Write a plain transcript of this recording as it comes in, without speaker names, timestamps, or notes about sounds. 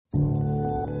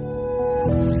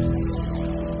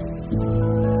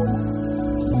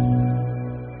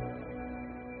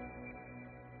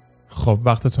خب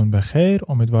وقتتون بخیر.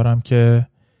 امیدوارم که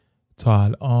تا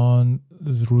الان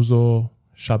روز و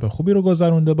شب خوبی رو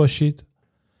گذرونده باشید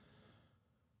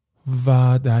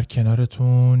و در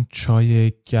کنارتون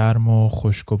چای گرم و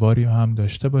خوشگواری هم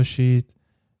داشته باشید،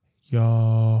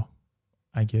 یا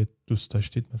اگه دوست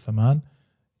داشتید مثل من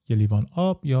یه لیوان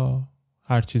آب یا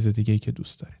هر چیز دیگه‌ای که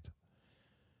دوست دارید.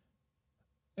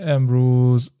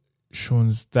 امروز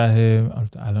 16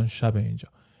 الان شب اینجا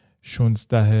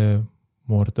 16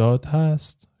 مرداد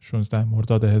هست، 16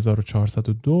 مرداد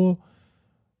 1402،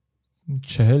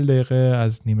 40 دقیقه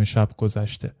از نیمه شب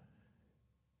گذشته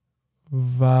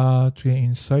و توی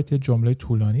این سایت یه جمله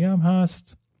طولانی هم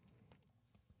هست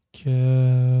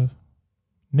که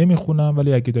نمیخونم،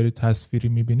 ولی اگه دارید تصویری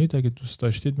میبینید، اگه دوست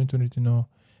داشتید میتونید اینو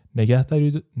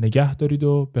نگه دارید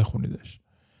و بخونیدش.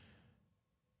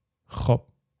 خب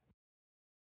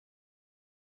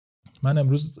من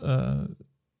امروز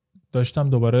داشتم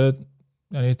دوباره،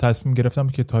 یعنی تصمیم گرفتم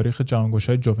که تاریخ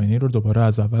جهانگشای جوونی رو دوباره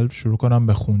از اول شروع کنم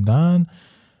به خوندن،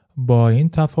 با این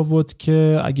تفاوت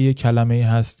که اگه یه کلمه‌ای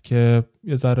هست که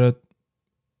یه ذره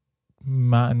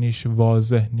معنیش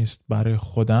واضح نیست برای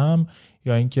خودم،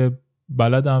 یا اینکه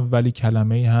بلدم ولی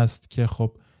کلمه‌ای هست که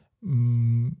خب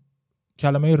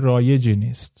کلمه رایجی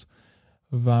نیست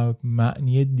و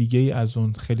معنی دیگه‌ای از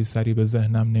اون خیلی سریع به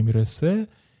ذهنم نمیرسه،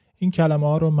 این کلمه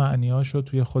ها رو معنی‌هاشو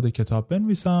توی خود کتاب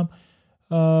بنویسم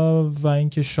و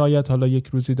اینکه شاید حالا یک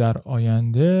روزی در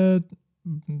آینده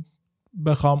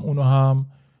بخوام اونو هم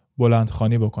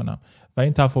بلندخوانی بکنم. و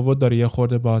این تفاوت داره یه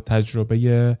خورده با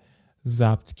تجربه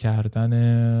ضبط کردن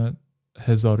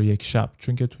 1001 شب،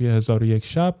 چون که توی 1001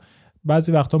 شب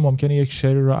بعضی وقتا ممکنه یک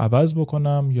شعر رو عوض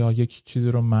بکنم یا یک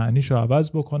چیزی رو معنیش رو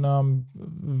عوض بکنم،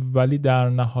 ولی در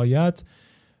نهایت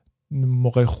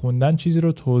موقع خوندن چیزی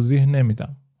رو توضیح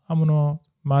نمیدم، همونو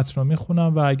متن رو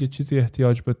میخونم و اگه چیزی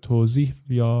احتیاج به توضیح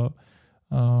یا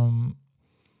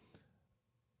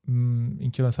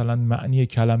اینکه مثلا معنی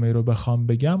کلمه رو بخوام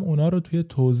بگم، اونا رو توی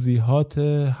توضیحات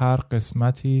هر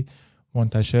قسمتی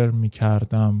منتشر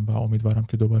میکردم و امیدوارم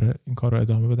که دوباره این کار رو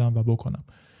ادامه بدم و بکنم.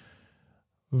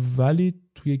 ولی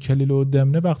توی کلیل و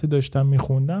دمنه وقتی داشتم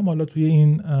میخوندم، حالا توی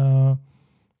این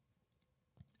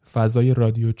فضای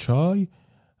رادیو چای،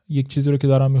 یک چیزی رو که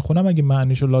دارم میخونم اگه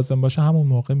معنیشو لازم باشه همون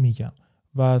موقع میگم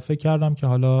و فکر کردم که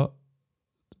حالا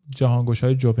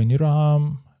جهانگشای جوونی رو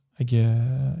هم اگه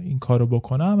این کارو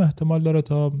بکنم احتمال داره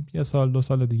تا 1-2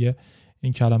 سال دیگه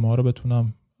این کلمه ها رو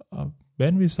بتونم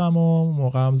بنویسم و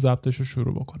موقع هم ضبطش رو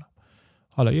شروع بکنم.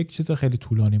 حالا یک چیز خیلی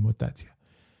طولانی مدتیه،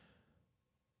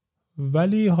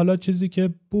 ولی حالا چیزی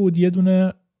که بود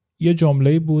یه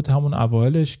جمله‌ای بود همون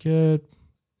اوایلش که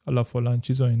حالا فلان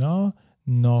چیز و اینا،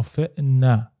 نافع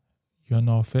نه یا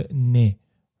نافع نه،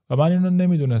 و من اینو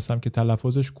نمیدونستم که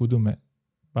تلفظش کدومه.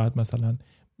 بعد مثلا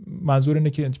منظور اینه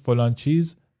که فلان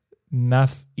چیز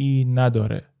نفعی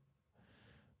نداره،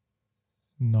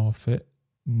 نافع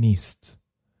نیست،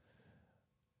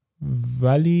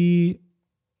 ولی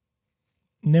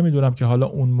نمیدونم که حالا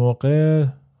اون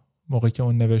موقعی که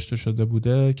اون نوشته شده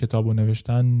بوده، کتابو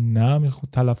نوشتن نه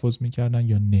تلفظ میکردن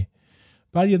یا نه.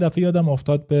 بعد یه دفعه یادم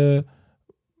افتاد به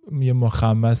یه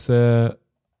مخمس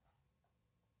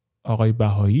آقای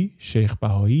بهایی، شیخ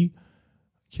بهایی،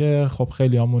 که خب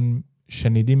خیلی همون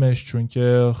شنیدیمش چون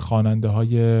که خواننده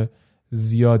های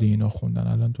زیادی اینو خوندن.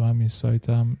 الان تو همین سایت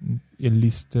هم یه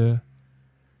لیست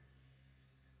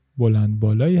بلند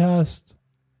بالایی هست.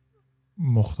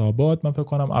 مخطابات، من فکر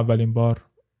کنم اولین بار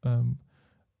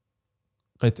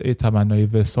قطعه تمنای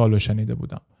وصال رو شنیده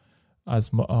بودم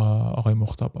از آقای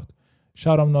مخطابات.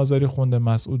 شهرام ناظری خونده،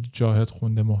 مسعود جاهد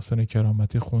خونده، محسن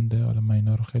کرامتی خونده، حالا من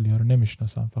اینا رو خیلی ها رو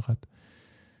نمیشناسم، فقط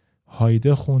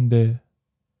هایده خونده،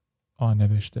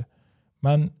 نوشته.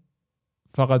 من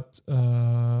فقط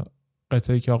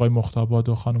قطعه‌ای که آقای مخطابات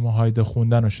و خانم هایده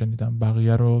خوندن رو شنیدم،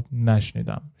 بقیه رو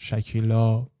نشنیدم.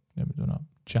 شکیلا، نمیدونم،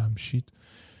 جمشید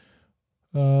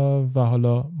و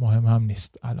حالا مهم هم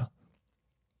نیست. الان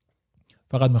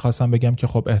فقط میخواستم بگم که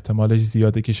خب احتمالش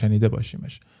زیاده که شنیده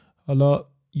باشیمش. حالا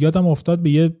یادم افتاد به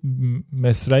یه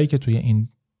مصرعی که توی این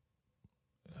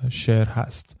شعر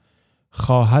هست،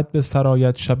 خواهد به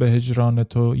سرایت شب هجران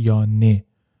تو یا نه.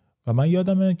 و من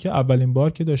یادمه که اولین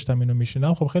بار که داشتم اینو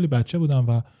میشنیدم، خب خیلی بچه بودم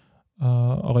و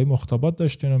آقای مخطابات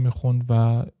داشت اینو میخوند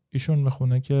و ایشون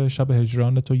میخونه که شب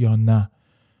هجران تو یا نه،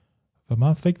 و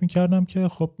من فکر میکردم که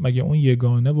خب مگه اون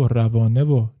یگانه و روانه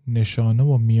و نشانه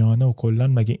و میانه و کلن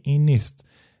مگه این نیست؟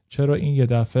 چرا این یه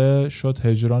دفعه شد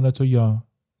هجران تو یا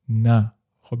نه؟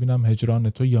 خب اینم هجران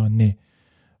تو یا نه.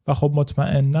 و خب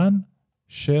مطمئناً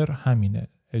شعر همینه،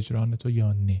 هجران تو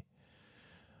یا نه.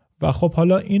 و خب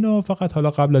حالا اینو فقط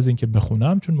حالا قبل از اینکه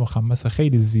بخونم، چون مخمس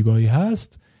خیلی زیبایی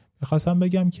هست، میخواستم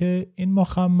بگم که این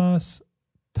مخمس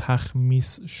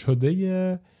تخمیس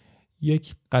شده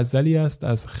یک غزلی است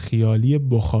از خیالی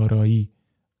بخارایی،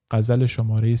 غزل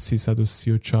شماره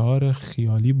 334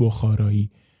 خیالی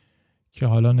بخارایی که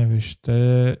حالا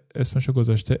نوشته، اسمشو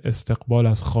گذاشته استقبال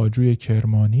از خواجوی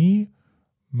کرمانی.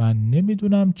 من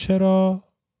نمیدونم چرا،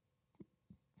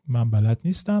 من بلد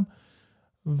نیستم،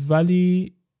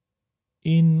 ولی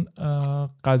این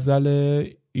غزل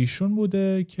ایشون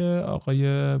بوده که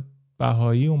آقای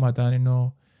بهایی اومدن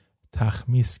اینو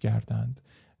تخمیس کردند،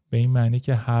 به این معنی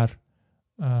که هر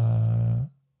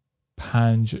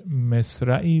 5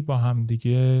 مصرعی با هم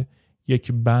دیگه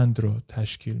یک بند رو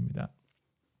تشکیل میدن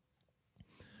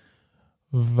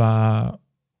و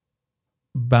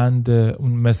بند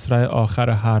اون مصرع آخر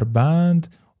هر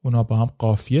بند اونا با هم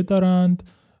قافیه دارند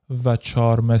و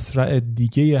 4 مصرع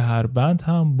دیگه هر بند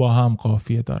هم با هم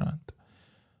قافیه دارند.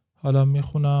 حالا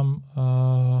میخونم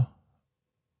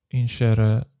این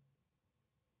شعر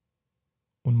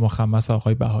اون مخمس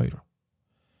آقای بهایی رو.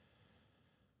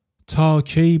 تا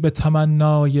کی به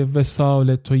تمنای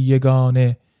وصال تو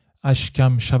یگانه،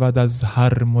 اشکم شود از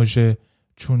هر مژه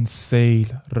چون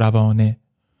سیل روانه.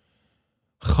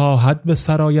 خواهد به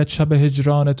سرایت شب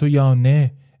هجران تو یا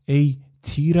نه، ای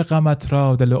تیر غمت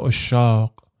را دل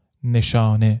عشاق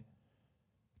نشانه.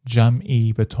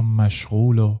 جمعی به تو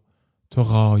مشغول و تو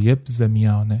غایب ز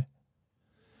میانه.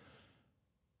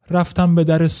 رفتم به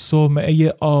در صومعه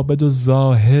عابد و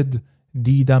زاهد،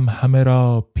 دیدم همه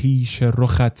را پیش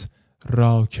رخت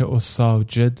راکع و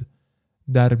ساجد.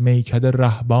 در میکده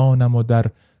رهبانم و در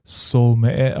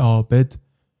صومعه عابد،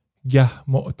 گه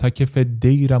معتکف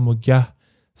دیرم و گه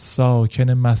ساکن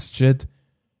مسجد.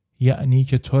 یعنی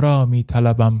که تو را می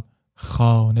طلبم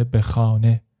خانه به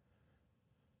خانه.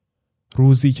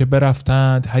 روزی که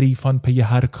برفتند حریفان پی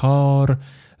هر کار،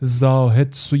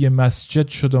 زاهد سوی مسجد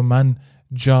شد و من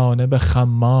جانب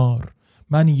خمار.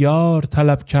 من یار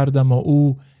طلب کردم و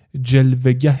او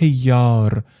جلوگه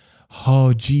یار،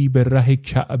 حاجی به ره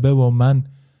کعبه و من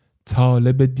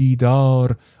طالب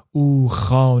دیدار. او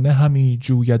خانه همی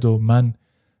جوید و من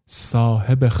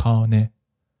صاحب خانه.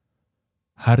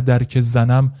 هر در که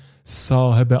زنم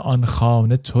صاحب آن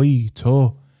خانه تویی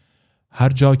تو، هر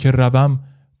جا که روم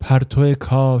پرتو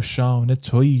کاشانه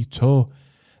تویی تو.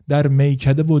 در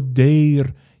میکده و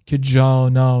دیر که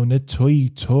جانانه تویی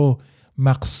تو،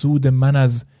 مقصود من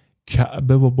از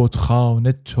کعبه و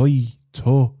بتخانه تویی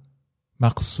تو.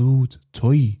 مقصود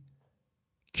تویی،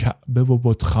 کعبه و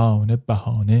بتخانه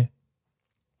بهانه.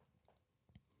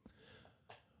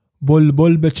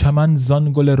 بلبل به چمن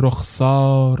زان گل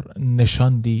رخسار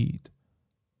نشان دید،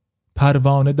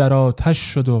 پروانه در آتش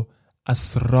شد و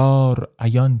اسرار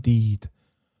عیان دید.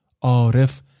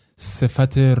 عارف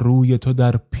صفت روی تو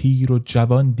در پیر و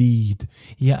جوان دید،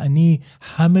 یعنی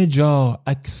همه جا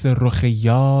عکس رخ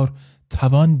یار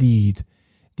توان دید.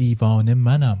 دیوانه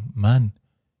منم من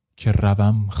که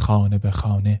روم خانه به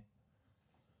خانه.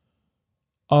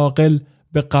 عاقل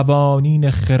به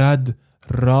قوانین خرد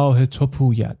راه تو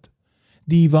پوید،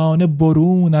 دیوانه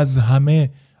برون از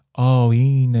همه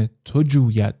آیین تو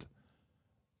جوید.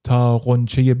 تا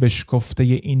غنچه بشکفته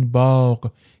این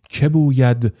باغ که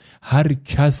بوید، هر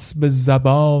کس به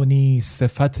زبانی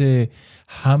صفت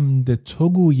حمد تو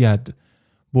گوید.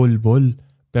 بلبل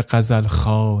به غزل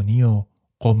خوانی و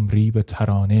قمری به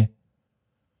ترانه.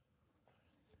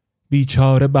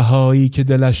 بیچاره بهایی که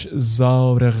دلش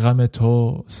زار غم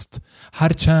توست،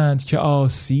 هرچند که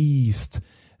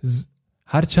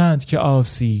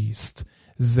آسیست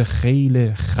ز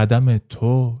خیل خدم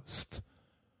توست.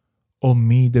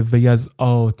 امید وی از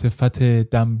عاطفت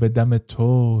دم به دم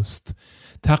توست،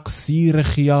 تقصیر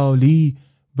خیالی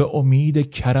به امید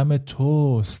کرم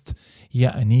توست.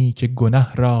 یعنی که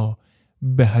گنه را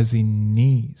به هزین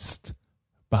نیست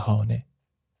بهانه.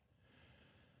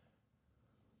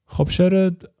 خب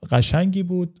شعر قشنگی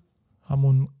بود،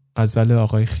 همون غزل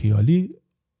آقای خیالی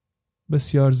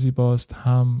بسیار زیباست،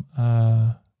 هم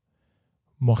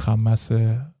مخمس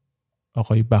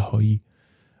آقای بهایی.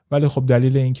 ولی خب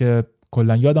دلیل این که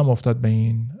کلا یادم افتاد به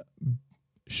این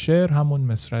شعر همون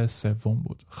مصرع سوم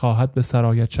بود، خواهد به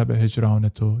سرایت شب هجران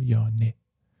تو یا نه.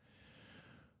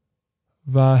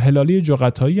 و هلالی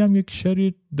جغتایی هم یک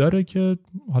شعری داره که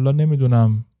حالا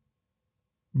نمیدونم،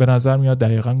 به نظر میاد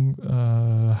دقیقا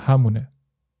همونه،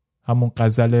 همون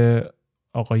غزل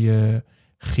آقای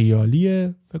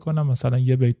خیالیه. فکر کنم مثلا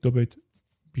 1 بیت 2 بیت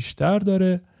بیشتر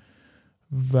داره،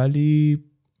 ولی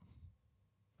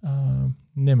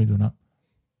نمیدونم.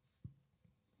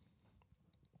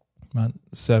 من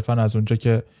صرفا از اونجا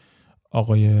که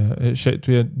آقای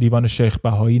توی دیوان شیخ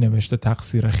بهایی نوشته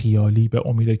تقصیر خیالی به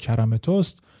امید کرم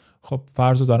توست، خب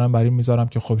فرضو دارم بر این میذارم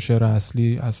که خب شعر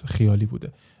اصلی از خیالی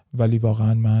بوده، ولی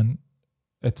واقعا من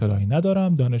اطلاعی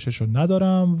ندارم، دانششو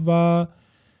ندارم و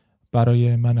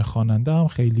برای من خواننده هم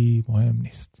خیلی مهم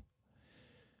نیست.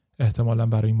 احتمالاً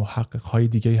برای محقق‌های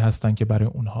دیگه‌ای هستن که برای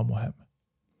اونها مهمه.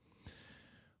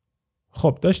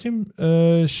 خب داشتیم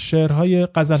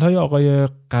غزل‌های آقای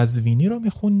قزوینی رو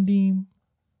میخوندیم.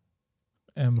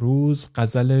 امروز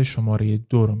غزل شماره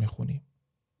 2 رو میخونیم.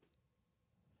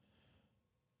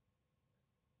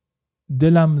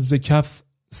 دلم ز کف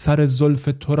سر زلف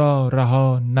تو را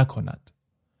رها نکند،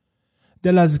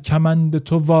 دل از کمند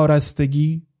تو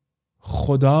وارستگی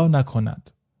خدا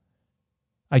نکند.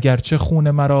 اگرچه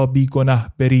خون مرا بی گنه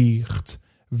بریخت،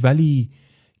 ولی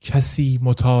کسی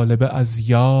مطالبه از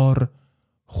یار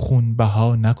خون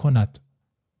بها نکند.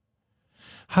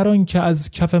 هر آن که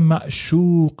از کف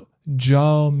معشوق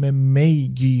جام می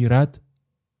گیرد،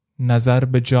 نظر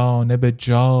به جانب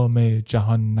جام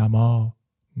جهان نما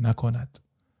نکند.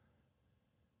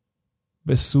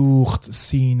 به سوخت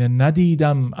سینه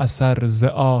ندیدم اثر ز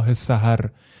آه سحر،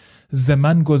 ز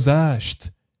من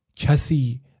گذشت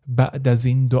کسی بعد از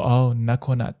این دعا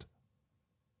نکند.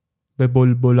 به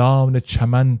بلبلان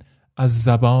چمن از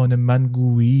زبان من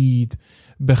گویید،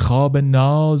 به خواب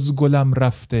ناز گلم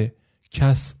رفته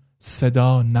کس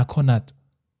صدا نکند.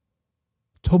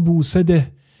 تو بوسه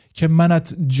ده که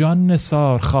منت جان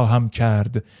نثار خواهم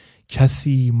کرد،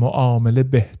 کسی معامله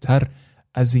بهتر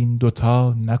از این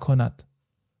دوتا نکند.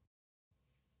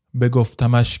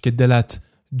 بگفتمش که دلت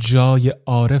جای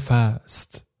عارف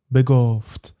است،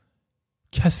 بگفت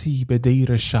کسی به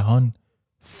دیر شهان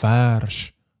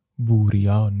فرش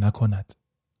بوریا نکند.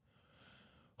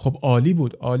 خب عالی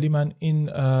بود، عالی. من این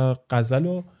غزل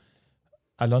رو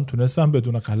الان تونستم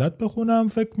بدون غلط بخونم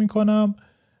فکر میکنم،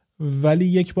 ولی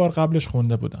یک بار قبلش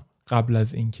خونده بودم. قبل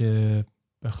از اینکه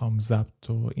بخوام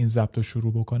این ضبط رو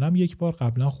شروع بکنم یک بار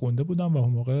قبلا خونده بودم و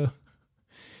اون موقع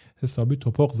حسابی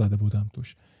توپق زده بودم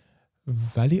توش.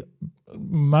 ولی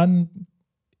من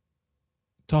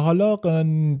تا حالا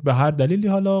به هر دلیلی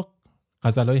حالا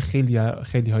غزل‌های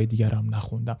خیلی های دیگر هم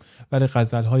نخوندم، ولی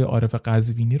غزل‌های عارف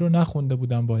قزوینی رو نخونده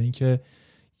بودم، با اینکه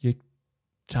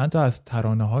چند تا از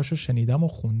ترانه‌هاشو شنیدم و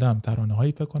خوندم.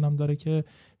 ترانه‌هایی فکر کنم داره که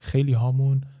خیلی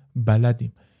هامون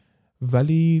بلدیم،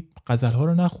 ولی غزل‌ها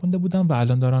رو نخونده بودم و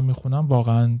الان دارم میخونم.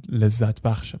 واقعا لذت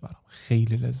بخشه برام،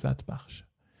 خیلی لذت بخشه.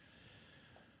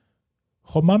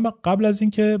 خب من قبل از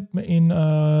اینکه این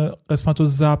قسمت رو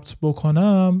ضبط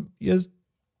بکنم یه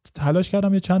تلاش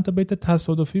کردم یه چند تا بیت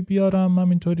تصادفی بیارم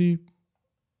همینطوری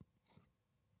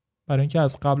برای اینکه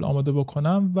از قبل آماده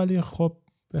بکنم، ولی خب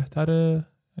بهتره،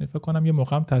 فکر کنم یه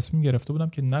موقعم تصمیم گرفته بودم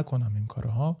که نکنم این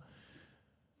کارها.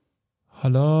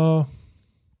 حالا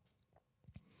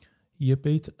یه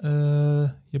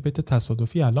بیت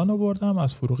تصادفی الان آوردم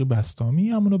از فروغی بسطامی،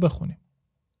 همونو بخونیم.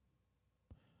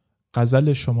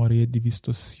 غزل شماره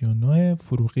 239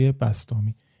 فروغی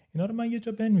بسطامی. اینا رو من یه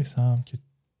جا بنویسم که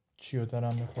چیو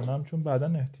دارم میخونم، چون بعدا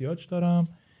احتیاج دارم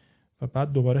و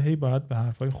بعد دوباره هی باید به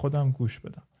حرفای خودم گوش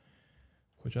بدم.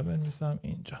 کجا بنویسم؟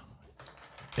 اینجا.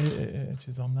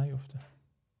 چیزام نیفته.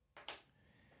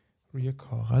 روی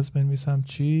کاغذ بنویسم.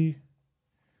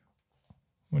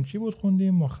 اون چی بود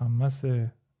خوندیم؟ مخمس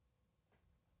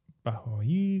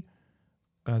بهایی،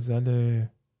 غزل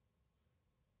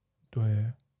 2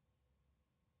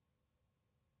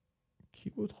 کی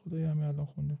بود خدایی همین الان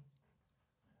خوندیم؟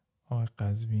 آقای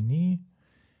قزوینی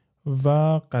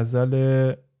و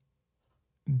غزل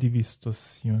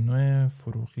 239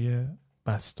 فروغی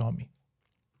بسطامی.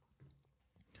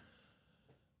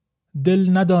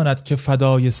 دل نداند که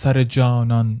فدای سر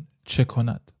جانان چه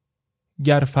کند،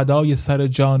 گر فدای سر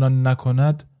جانان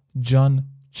نکند جان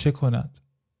چه کند.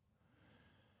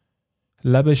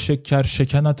 لب شکر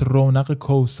شکنت رونق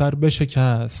کوثر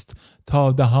بشکست،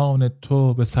 تا دهان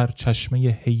تو به سر چشمه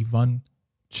حیوان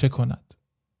چه کند.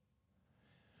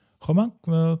 خب من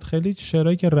خیلی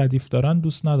شعرهایی که ردیف دارن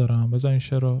دوست ندارم. بذار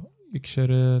این یک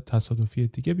شعر تصادفی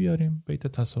دیگه بیاریم. بیت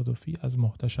تصادفی از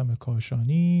محتشم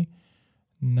کاشانی،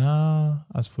 نه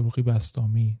از فروغی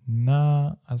بسطامی،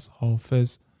 نه از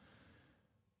حافظ.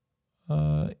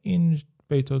 این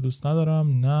بیت رو دوست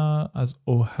ندارم. نه از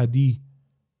اوحدی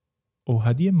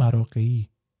مراغهی.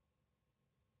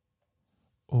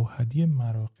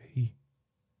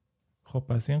 خب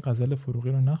پس این غزل فروغی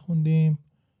رو نخوندیم.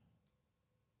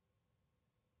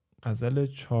 غزل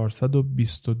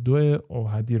 422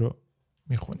 اوحدی رو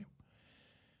میخونیم.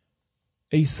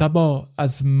 ای صبا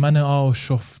از من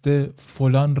آشفته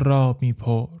فلان را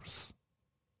میپرس،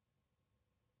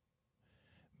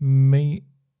 می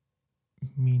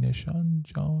نشان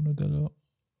جان و دل و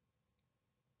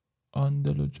آن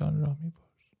دل و جان را میپرس.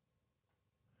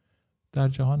 در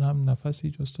جهان هم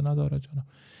نفسی جز تو ندارد جانم.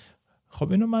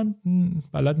 خب اینو من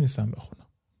بلد نیستم بخونم،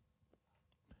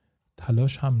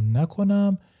 تلاش هم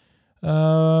نکنم.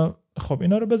 خب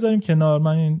اینا رو بذاریم کنار.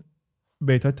 من این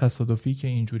بیت‌های تصادفی که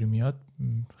اینجوری میاد،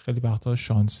 خیلی وقتا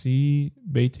شانسی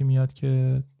بیتی میاد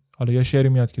که حالا یا شعری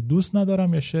میاد که دوست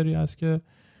ندارم، یا شعری هست که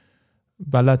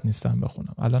بلد نیستم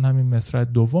بخونم. الان همین مصرع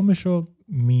دومشو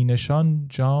مینشان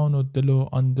جان و دل و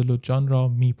آن دل و جان را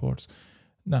میپرس.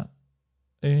 نه،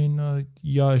 این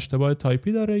یا اشتباه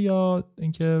تایپی داره یا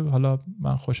اینکه حالا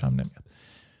من خوشم نمیاد.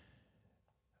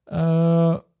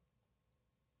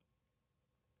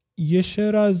 یه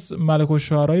شعر از ملک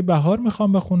الشعرای بهار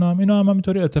میخوام بخونم. اینو هم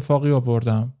همینطوری اتفاقی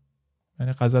آوردم،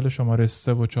 یعنی غزل شماره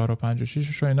 3 و 4 و 5 و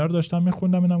 6 اینا رو داشتم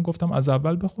میخوندم، اینم گفتم از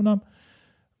اول بخونم.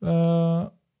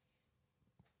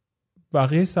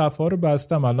 بقیه صفحه رو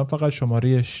بستم، الان فقط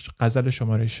غزل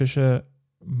شماره 6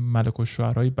 ملک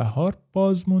الشعرای بهار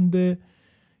باز مونده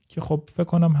که خب فکر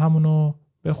کنم همونو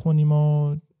بخونیم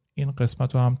و این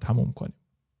قسمت رو هم تموم کنیم.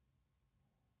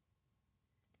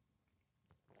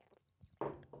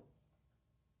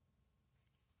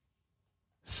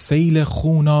 سیل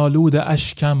خون آلود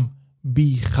اشکم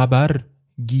بی خبر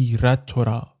گیرد تو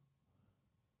را،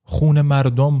 خون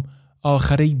مردم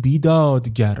آخری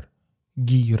بیدادگر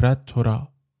گیرد تو را.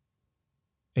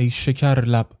 ای شکر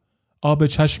لب آب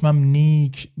چشمم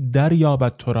نیک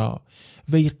دریابد تو را،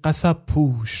 وی قصب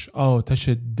پوش آتش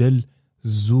دل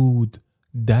زود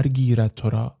درگیرد تو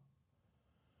را.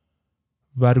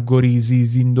 ور گریزی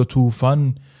زین دو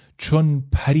طوفان چون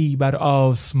پری بر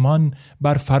آسمان،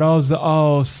 بر فراز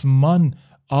آسمان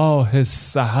آه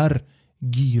سحر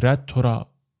گیرد تو را.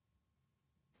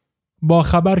 با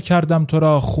خبر کردم تو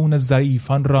را خون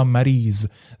ضعیفان را مریز،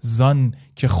 زان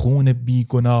که خون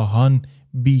بیگناهان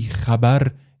بی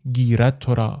خبر گیرد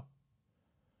تو را.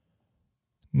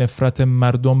 نفرت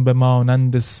مردم به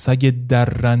مانند سگ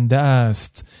درنده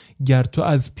است، گر تو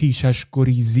از پیشش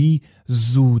گریزی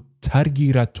زودتر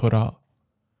گیرد تو را.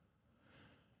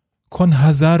 کن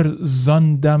حذر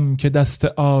زان دم که دست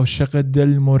عاشق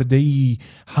دل مرده‌ای،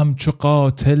 همچو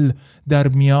قاتل در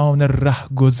میان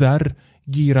رهگذر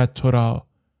گیرد تو را.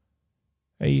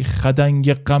 ای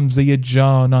خدنگ غمزه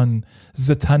جانان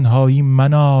ز تنهایی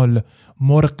منال،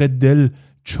 مرغ دل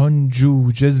چون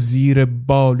جوجه زیر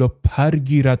بال و پر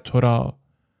گیرد تو را.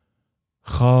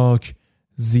 خاک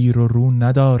زیر و رو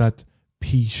ندارد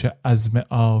پیش عزم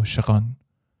عاشقان،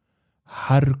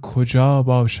 هر کجا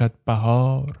باشد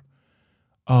بهار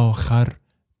آخر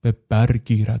به بر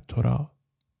گیرد تو را.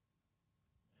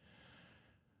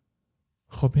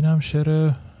 خب اینم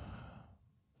شعر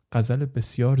غزل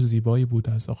بسیار زیبایی بود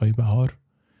از آقای بهار.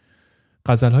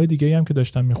 غزل‌های دیگه‌ای هم که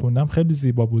داشتم میخوندم خیلی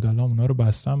زیبا بود، الان اونا رو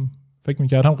بستم. فکر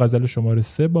میکردم غزل شماره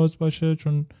 3 باز باشه،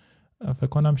 چون فکر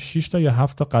کنم 6 تا یا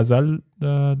 7 تا غزل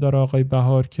داره آقای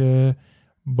بهار که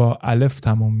با الف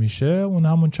تموم میشه. اون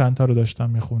همون چند تا رو داشتم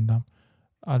میخوندم.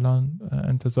 الان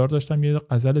انتظار داشتم یه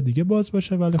غزل دیگه باز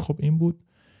باشه، ولی خب این بود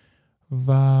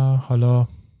و حالا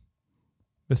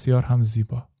بسیار هم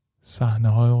زیبا. صحنه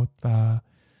ها و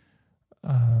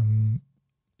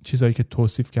چیزایی که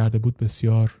توصیف کرده بود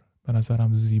بسیار به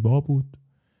نظرم زیبا بود.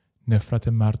 نفرت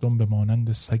مردم به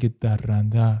مانند سگ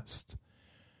درنده است،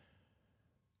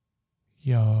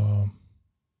 یا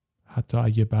حتی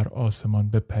اگه بر آسمان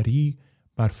بپری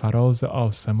بر فراز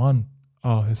آسمان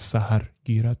آه سحر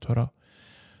گیرد تو را.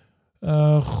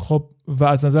 خب و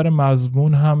از نظر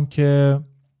مضمون هم که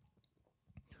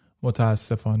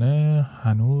متاسفانه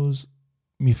هنوز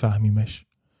میفهمیمش،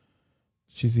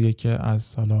 چیزیه که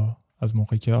از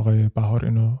موقعی که آقای بهار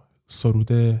اینو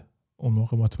سروده اون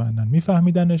موقع مطمئنن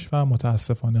میفهمیدنش و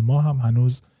متاسفانه ما هم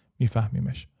هنوز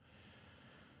میفهمیمش.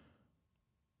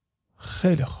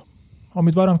 خیلی خوب،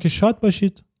 امیدوارم که شاد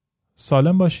باشید،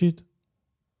 سالم باشید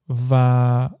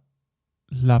و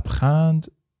لبخند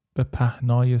به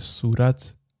پهنای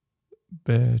صورت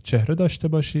به چهره داشته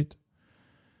باشید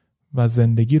و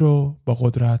زندگی رو با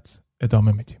قدرت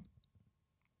ادامه میدیم.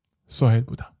 سهیل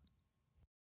بودم.